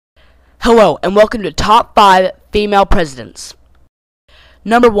Hello, and welcome to Top 5 Female Presidents.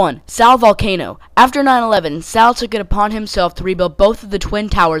 Number 1. Sal Volcano. After 9/11, Sal took it upon himself to rebuild both of the Twin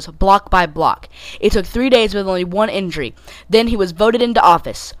Towers block by block. It took 3 days with only one injury. Then he was voted into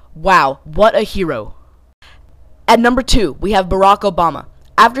office. Wow, what a hero. At number 2, we have Barack Obama.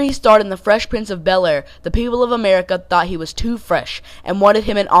 After he starred in The Fresh Prince of Bel-Air, the people of America thought he was too fresh and wanted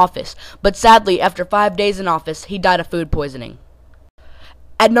him in office. But sadly, after 5 days in office, he died of food poisoning.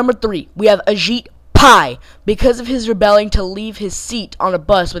 At number 3, we have Ajit Pai. Because of his rebelling to leave his seat on a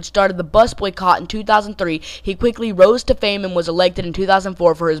bus, which started the bus boycott in 2003, he quickly rose to fame and was elected in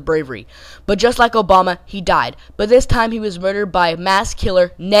 2004 for his bravery. But just like Obama, he died. But this time he was murdered by mass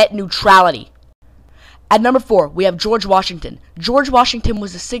killer net neutrality. At number 4, we have George Washington. George Washington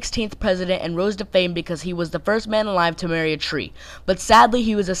was the 16th president and rose to fame because he was the first man alive to marry a tree. But sadly,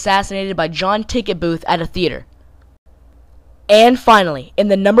 he was assassinated by John Ticket Booth at a theater. And finally, in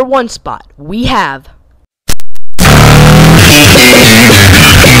the number 1 spot, we have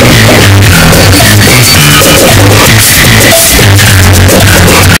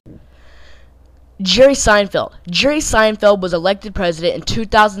Jerry Seinfeld. Jerry Seinfeld was elected president in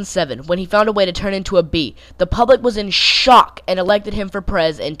 2007 when he found a way to turn into a bee. The public was in shock and elected him for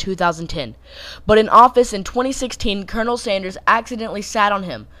prez in 2010. But in office in 2016, Colonel Sanders accidentally sat on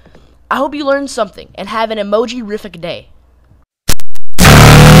him. I hope you learned something and have an emoji-rific day.